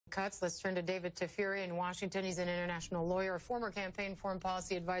cuts. Let's turn to David Tafuri in Washington. He's an international lawyer, a former campaign foreign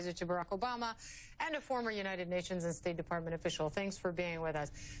policy advisor to Barack Obama, and a former United Nations and State Department official. Thanks for being with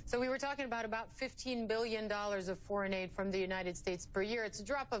us. So we were talking about $15 billion of foreign aid from the United States per year. It's a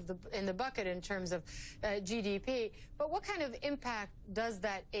drop in the bucket in terms of GDP. But what kind of impact does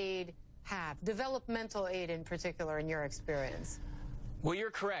that aid have, developmental aid in particular, in your experience? Well,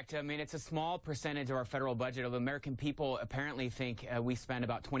 you're correct. I mean, it's a small percentage of our federal budget, although American people apparently think we spend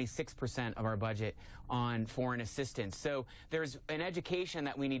about 26% of our budget on foreign assistance. So there's an education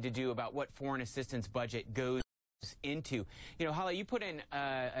that we need to do about what foreign assistance budget goes into. You know, Hala, you put in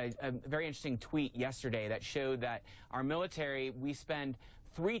a very interesting tweet yesterday that showed that our military, we spend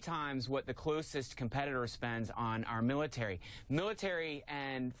 3 times what the closest competitor spends on our military. Military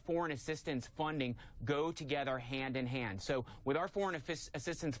and foreign assistance funding go together hand in hand. So with our foreign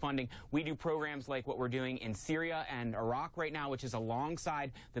assistance funding, we do programs like what we're doing in Syria and Iraq right now, which is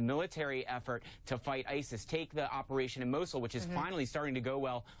alongside the military effort to fight ISIS. Take the operation in Mosul, which is finally starting to go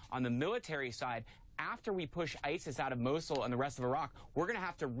well on the military side. After we push ISIS out of Mosul and the rest of Iraq, we're going to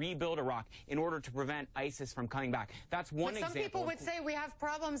have to rebuild Iraq in order to prevent ISIS from coming back. That's one example. Some people would say we have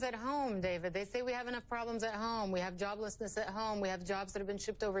problems at home, David. They say we have enough problems at home. We have joblessness at home. We have jobs that have been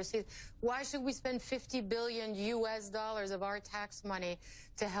shipped overseas. Why should we spend $50 billion of our tax money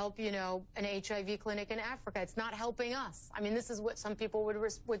to help, you know, an HIV clinic in Africa? It's not helping us. I mean, this is what some people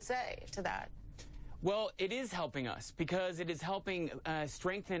would say to that. Well, it is helping us because it is helping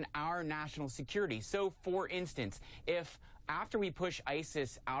strengthen our national security. So, for instance, if after we push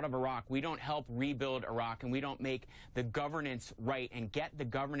ISIS out of Iraq, we don't help rebuild Iraq and we don't make the governance right and get the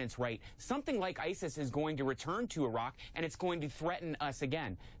governance right, something like ISIS is going to return to Iraq and it's going to threaten us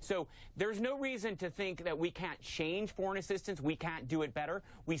again. So there's no reason to think that we can't change foreign assistance. We can't do it better.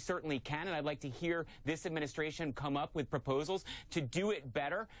 We certainly can, and I'd like to hear this administration come up with proposals to do it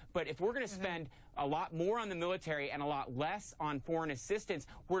better. But if we're going to spend a lot more on the military and a lot less on foreign assistance,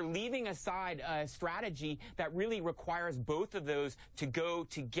 we're leaving aside a strategy that really requires both of those to go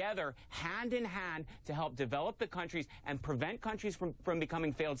together hand in hand to help develop the countries and prevent countries from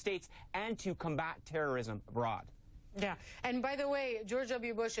becoming failed states and to combat terrorism abroad. Yeah. And by the way, George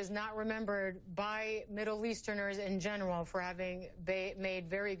W. Bush is not remembered by Middle Easterners in general for having made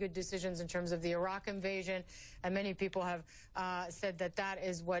very good decisions in terms of the Iraq invasion. And many people have said that that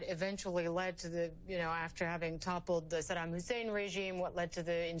is what eventually led to the, you know, after having toppled the Saddam Hussein regime, what led to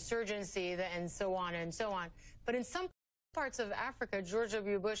the insurgency and so on and so on. But in some parts of Africa, George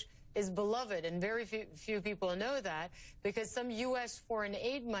W. Bush is beloved, and very few people know that because some U.S. foreign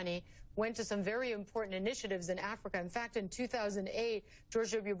aid money went to some very important initiatives in Africa. In fact, in 2008,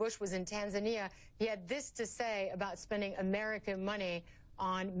 George W. Bush was in Tanzania. He had this to say about spending American money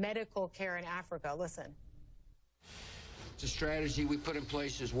on medical care in Africa. Listen. The strategy we put in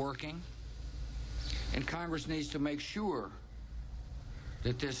place is working, and Congress needs to make sure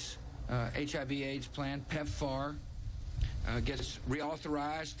that this HIV/AIDS plan, PEPFAR, gets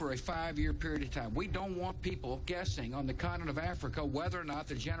reauthorized for a 5-year period of time. We don't want people guessing on the continent of Africa whether or not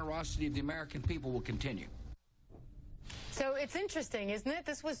the generosity of the American people will continue. So it's interesting, isn't it?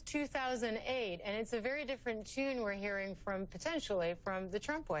 This was 2008, and it's a very different tune we're hearing from, potentially, from the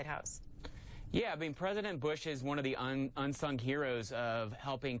Trump White House. Yeah, I mean, President Bush is one of the unsung heroes of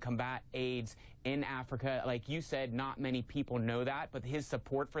helping combat AIDS in Africa. Like you said, not many people know that, but his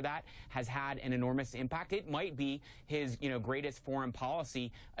support for that has had an enormous impact. It might be his, you know, greatest foreign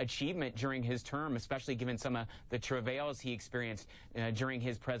policy achievement during his term, especially given some of the travails he experienced during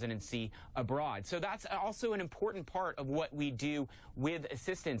his presidency abroad. So that's also an important part of what we do with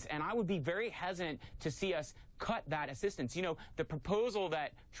assistance. And I would be very hesitant to see us cut that assistance. You know, the proposal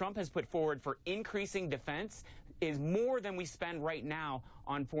that Trump has put forward for increasing defense is more than we spend right now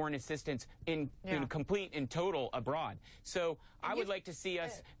on foreign assistance in total abroad. So I would like to see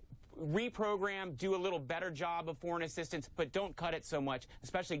us reprogram, do a little better job of foreign assistance, but don't cut it so much,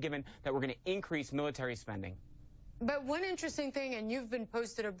 especially given that we're going to increase military spending. But one interesting thing, and you've been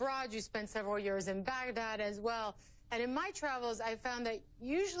posted abroad, you spent several years in Baghdad as well, and in my travels I found that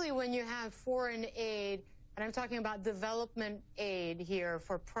usually when you have foreign aid, and I'm talking about development aid here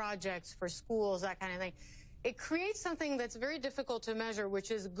for projects, for schools, that kind of thing, it creates something that's very difficult to measure, which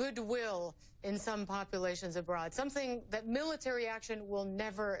is goodwill in some populations abroad, something that military action will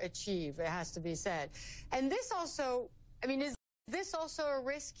never achieve, it has to be said. And this also, I mean, is this also a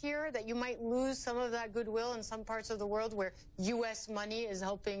risk here, that you might lose some of that goodwill in some parts of the world where U.S. money is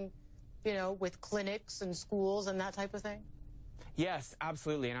helping, you know, with clinics and schools and that type of thing? Yes,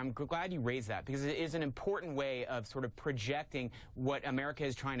 absolutely. And I'm glad you raised that, because it is an important way of sort of projecting what America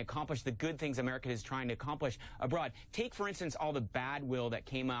is trying to accomplish, the good things America is trying to accomplish abroad. Take, for instance, all the bad will that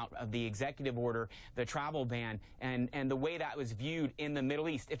came out of the executive order, the travel ban, and the way that was viewed in the Middle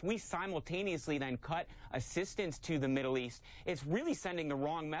East. If we simultaneously then cut assistance to the Middle East, it's really sending the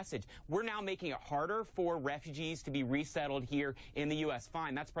wrong message. We're now making it harder for refugees to be resettled here in the U.S.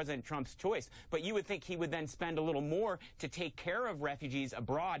 Fine, that's President Trump's choice. But you would think he would then spend a little more to take care of refugees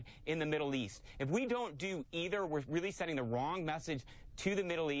abroad in the Middle East. If we don't do either, we're really sending the wrong message to the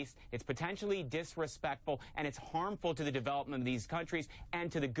Middle East. It's potentially disrespectful, and it's harmful to the development of these countries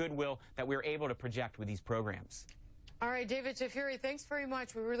and to the goodwill that we're able to project with these programs. All right, David Tafuri, thanks very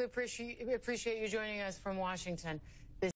much. We really appreciate you joining us from Washington.